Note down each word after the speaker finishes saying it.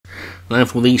Now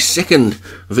for the second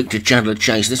Victor Chandler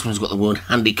chase. This one's got the word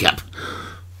handicap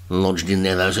lodged in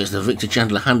there though, so it's the Victor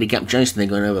Chandler handicap chase, and they're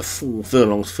going over 4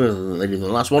 furlongs further than they did the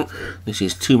last one. This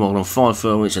is 2 mile and 5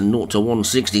 furlongs, it's a 0 to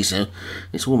 160, so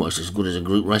it's almost as good as a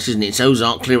group race, isn't it? It's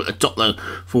Ozark clear at the top though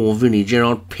for Vinnie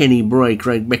Gerard, Penny Bray,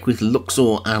 Craig Beckwith,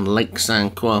 Luxor and Lake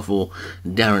St. Croix for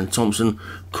Darren Thompson,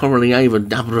 Coralie Ava,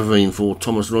 Dabravine for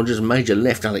Thomas Rogers, Major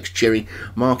Left, Alex Cherry,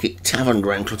 Market Tavern,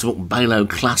 Grand Clutterbook, Balo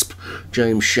Clasp,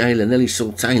 James Shaler, Nelly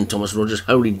Sultane, Thomas Rogers,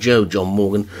 Holy Joe, John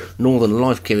Morgan, Northern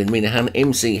Life, Kevin Minahan,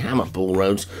 MC Hammer, Paul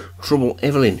Rhodes, Trouble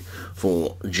Evelyn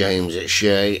for James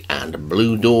Shea, and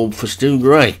Blue Daub for Stu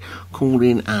Gray. Called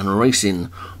in and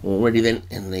racing already then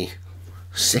in the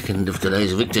second of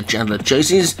today's Victor Chandler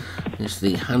chases. It's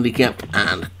the handicap,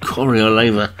 and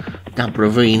Coriolanova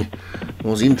Dabravine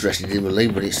was interested in the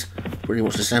lead, but it's pretty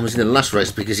much the same as in the last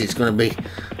race, because it's going to be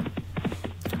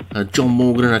John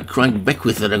Morgan and a Craig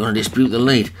Beckwith that are going to dispute the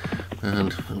lead,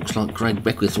 and it looks like Craig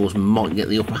Beckwith might get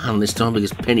the upper hand this time,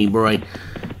 because Penny Bray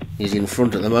is in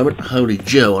front at the moment. Holy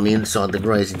Joe on the inside, the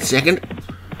Greys in second.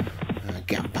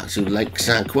 Gap back to Lake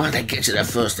St. Croix. They get to their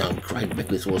first time. Craig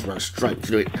Beckwith was run straight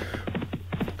through it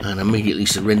and immediately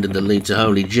surrendered the lead to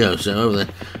Holy Joe. So over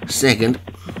the second,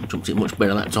 jumped it much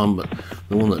better that time, but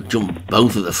the one that jumped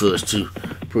both of the first two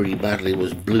pretty badly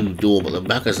was Blue Daub at the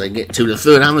back as they get to the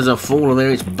third. And there's a faller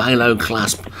there. It's Balo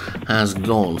Clasp has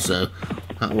gone, so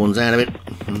that one's out of it.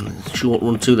 Short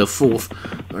run to the fourth.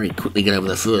 Very quickly get over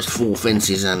the first 4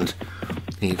 fences, and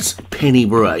it's Penny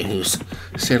Bray who's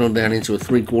settled down into a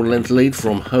 3/4 length lead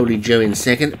from Holy Joe in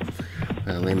second,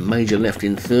 and then Major Left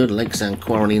in third. Lake St.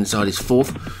 Croix on the inside is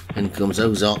fourth. Then comes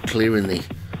Ozark clear in the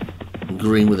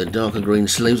green with the darker green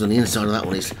sleeves. On the inside of that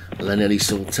one is Lanelli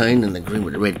Sultane in the green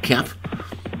with the red cap,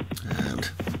 and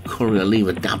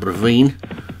Coriolanova Dabravine.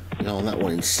 Oh, that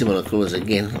one in similar colours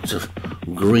again. Lots of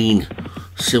green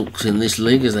silks in this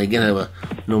league as they get over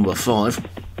number 5,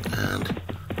 and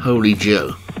Holy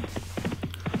Joe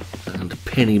and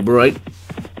Penny Bray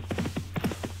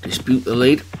dispute the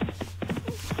lead.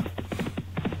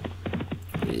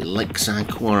 Lake St.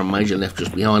 Croix and Major Left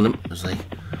just behind them as they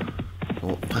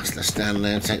walk past the stand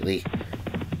now, take the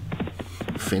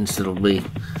fence that'll be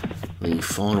the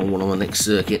final one on the next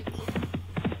circuit,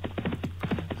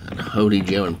 and Holy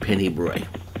Joe and Penny Bray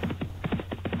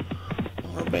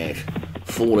are about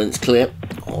 4 lengths clear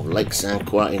of Lake St.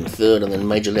 Croix in third, and then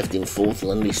Major Left in fourth.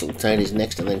 Landy Sultane is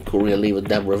next, and then Coriolanova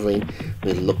Dabravine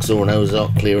with Luxor and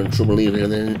Ozark clear, and Trouble Evelyn,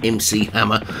 and then MC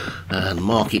Hammer and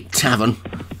Market Tavern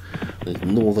with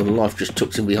Northern Life just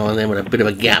tucked in behind them with a bit of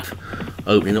a gap,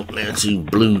 opening up now to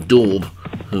Blue Daub,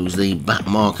 who's the back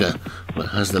marker but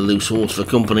has the loose horse for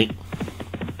company.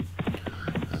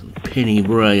 And Penny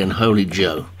Bray and Holy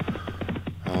Joe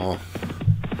are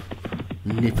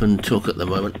nip and tuck at the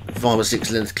moment. 5 or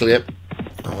 6 lengths clear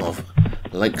of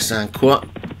Lake St. Croix.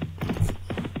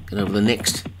 Get over the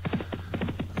next.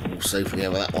 All safely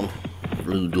over that one.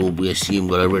 Blue Daub, we assume,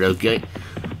 got over it okay.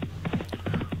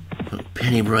 But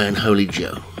Penny Bray and Holy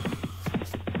Joe.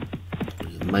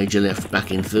 Major Left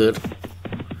back in third.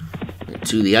 Get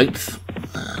to the 8th.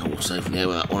 All safely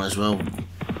over that one as well.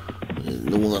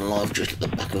 Northern Life just at the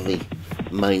back of the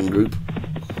main group.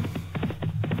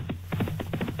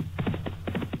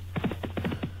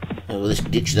 Over this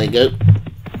ditch they go.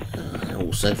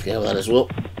 All safely over that as well.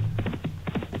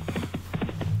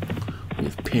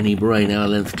 With Penny Bray now a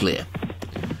length clear.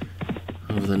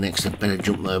 Over the next, a better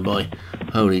jump though by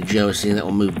Holy Joe. Seeing that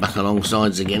will move back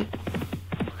alongsides again.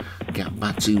 Gap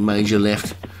back to Major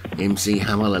Left. MC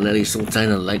Hammer, Lanelli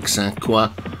Sultana, Lake St. Croix.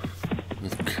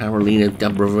 With Carolina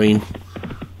Dabravine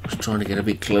just trying to get a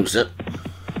bit closer.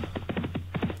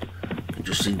 You can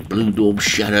just see Blue Daub's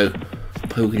shadow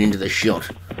poking into the shot.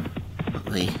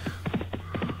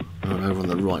 Right over on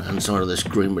the right hand side of the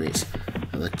screen, but it's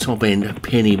at the top end.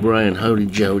 Penny Bray and Holy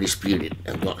Joe disputed.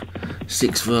 They've got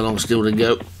 6 furlongs still to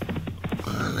go,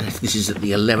 and this is at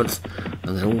the 11th,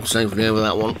 and they're all safely over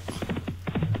that one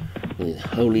with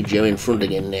Holy Joe in front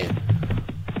again now.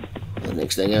 The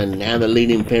next they go, now the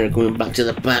leading pair are coming back to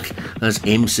the pack as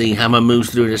MC Hammer moves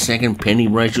through to second. Penny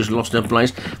Bray just lost her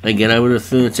place. They get over to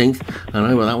 13th, and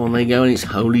over that one they go, and it's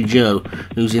Holy Joe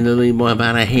who's in the lead by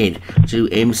about a head to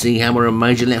MC Hammer and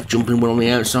Major Left. Jumping one on the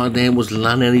outside there was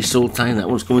Lanelli Sultane. That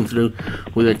one's coming through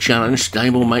with a challenge.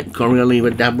 Stablemate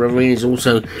Coriolanova Dabravine is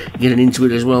also getting into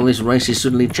it as well. This race is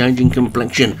suddenly changing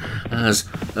complexion as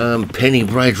Penny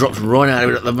Bray drops right out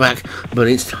of it at the back, but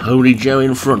it's Holy Joe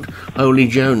in front. Holy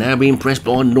Joe now being pressed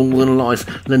by Northern Life.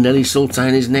 Lanelli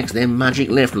Sultan is next, then Magic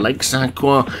left. Lake Saint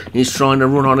Croix is trying to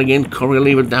run on again.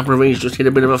 Coriolis Dabravi's just hit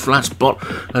a bit of a flat spot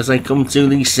as they come to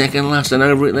the second last, and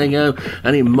over it they go,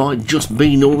 and it might just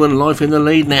be Northern Life in the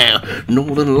lead now.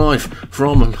 Northern Life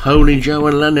from Holy Joe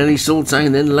and Lanelli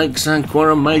Sultan, then Lake Saint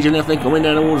Croix and Major left. They're coming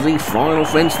down towards the final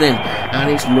fence then, and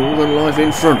it's Northern Life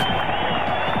in front.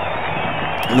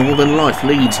 Northern Life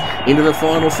leads into the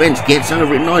final fence, gets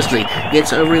over it nicely,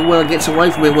 gets over it well, gets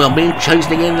away from it well, being chased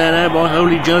again there now by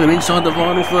Holy Joe. They're inside the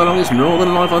final furlong. It's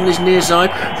Northern Life on this near side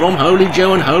from Holy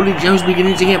Joe, and Holy Joe's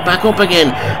beginning to get back up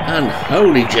again, and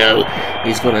Holy Joe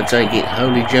is going to take it.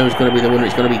 Holy Joe's going to be the winner.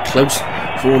 It's going to be close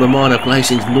for the minor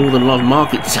placings. Northern Life,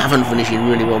 Market Tavern finishing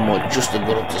really well, might just have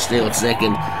got up to steal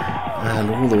second, and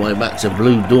all the way back to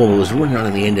Blue Dawn, was running on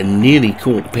at the end and nearly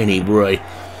caught Penny Bray.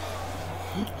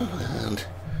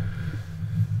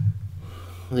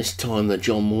 And this time that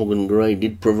John Morgan Gray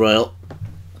did prevail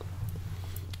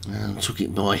and took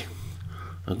it by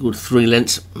a good 3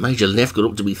 lengths. Major left got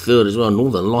up to be third as well.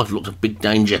 Northern Life looked a big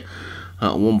danger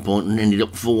at one point and ended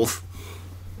up fourth.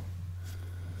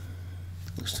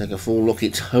 Let's take a full look.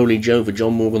 It's Holy Joe for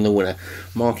John Morgan, the winner.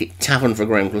 Market Tavern for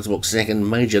Graham Clutterbuck second.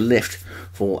 Major left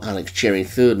for Alex Cherry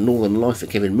third. Northern Life for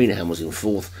Kevin Minahan was in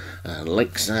fourth. And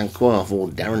Lake Saint Croix for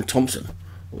Darren Thompson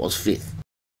was fifth.